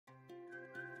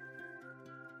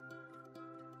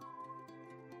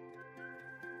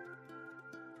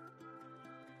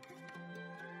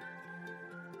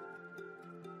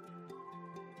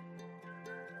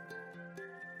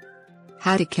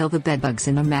How to kill the bedbugs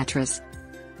in a mattress.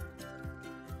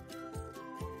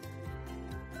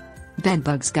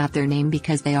 Bedbugs got their name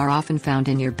because they are often found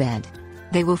in your bed.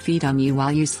 They will feed on you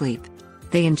while you sleep.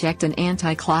 They inject an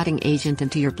anti-clotting agent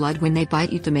into your blood when they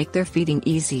bite you to make their feeding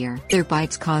easier. Their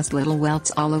bites cause little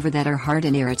welts all over that are hard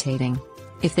and irritating.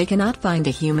 If they cannot find a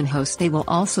human host, they will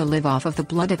also live off of the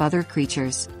blood of other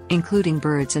creatures, including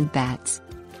birds and bats.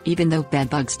 Even though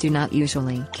bedbugs do not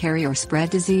usually carry or spread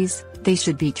disease, they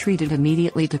should be treated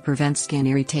immediately to prevent skin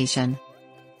irritation.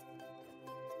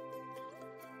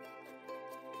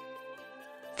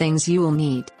 Things you will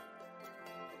need: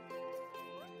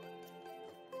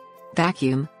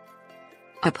 vacuum,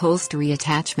 upholstery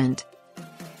attachment,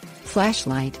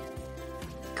 flashlight,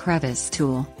 crevice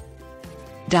tool,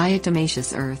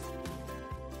 diatomaceous earth,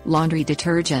 laundry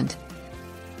detergent,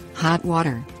 hot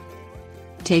water.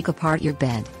 Take apart your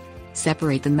bed.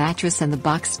 Separate the mattress and the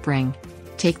box spring.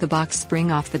 Take the box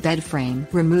spring off the bed frame.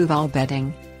 Remove all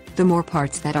bedding. The more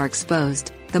parts that are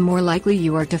exposed, the more likely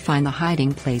you are to find the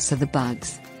hiding place of the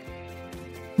bugs.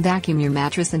 Vacuum your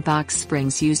mattress and box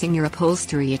springs using your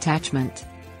upholstery attachment.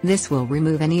 This will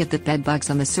remove any of the bed bugs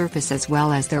on the surface as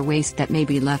well as their waste that may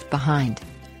be left behind.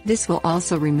 This will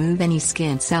also remove any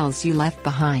skin cells you left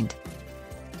behind.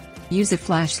 Use a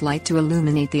flashlight to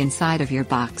illuminate the inside of your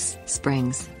box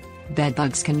springs.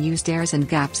 Bedbugs can use tears and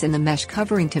gaps in the mesh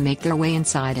covering to make their way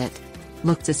inside it.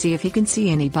 Look to see if you can see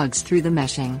any bugs through the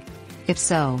meshing. If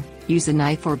so, use a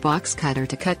knife or box cutter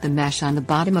to cut the mesh on the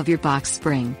bottom of your box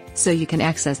spring, so you can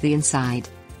access the inside.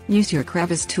 Use your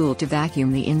crevice tool to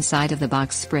vacuum the inside of the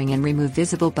box spring and remove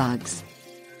visible bugs.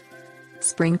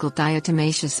 Sprinkle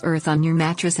diatomaceous earth on your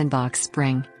mattress and box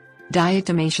spring.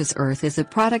 Diatomaceous earth is a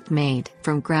product made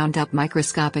from ground-up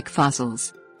microscopic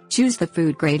fossils. Choose the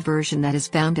food-grade version that is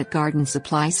found at garden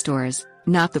supply stores,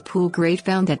 not the pool-grade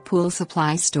found at pool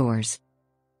supply stores.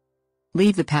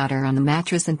 Leave the powder on the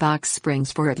mattress and box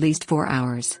springs for at least 4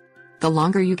 hours. The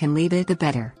longer you can leave it, the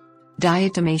better.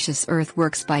 Diatomaceous earth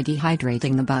works by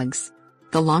dehydrating the bugs.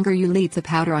 The longer you leave the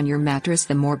powder on your mattress,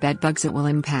 the more bed bugs it will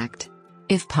impact.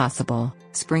 If possible,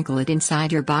 sprinkle it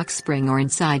inside your box spring or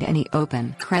inside any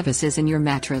open crevices in your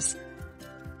mattress.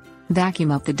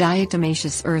 Vacuum up the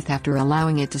diatomaceous earth after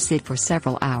allowing it to sit for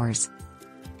several hours.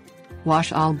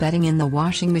 Wash all bedding in the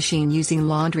washing machine using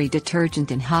laundry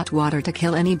detergent and hot water to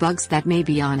kill any bugs that may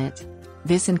be on it.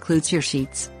 This includes your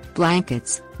sheets,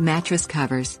 blankets, mattress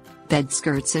covers, bed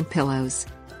skirts and pillows.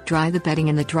 Dry the bedding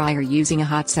in the dryer using a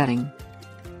hot setting.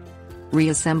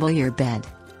 Reassemble your bed.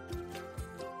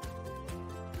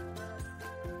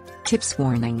 Tips: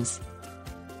 warnings.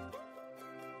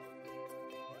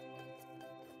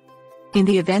 In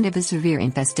the event of a severe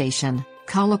infestation,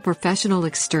 call a professional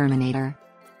exterminator.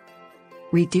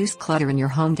 Reduce clutter in your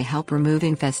home to help remove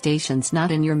infestations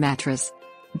not in your mattress.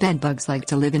 Bedbugs like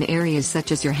to live in areas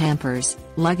such as your hampers,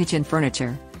 luggage and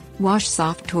furniture. Wash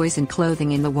soft toys and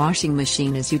clothing in the washing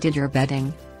machine as you did your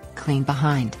bedding. Clean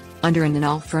behind, under and in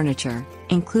all furniture,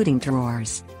 including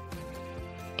drawers.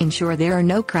 Ensure there are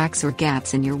no cracks or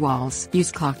gaps in your walls.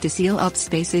 Use caulk to seal up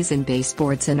spaces in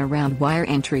baseboards and around wire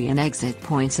entry and exit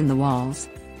points in the walls.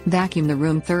 Vacuum the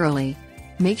room thoroughly.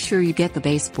 Make sure you get the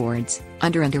baseboards,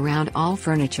 under and around all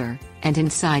furniture, and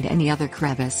inside any other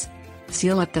crevice.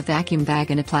 Seal up the vacuum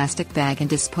bag in a plastic bag and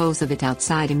dispose of it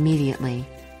outside immediately.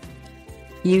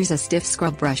 Use a stiff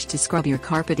scrub brush to scrub your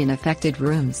carpet in affected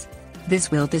rooms.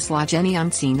 This will dislodge any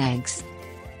unseen eggs,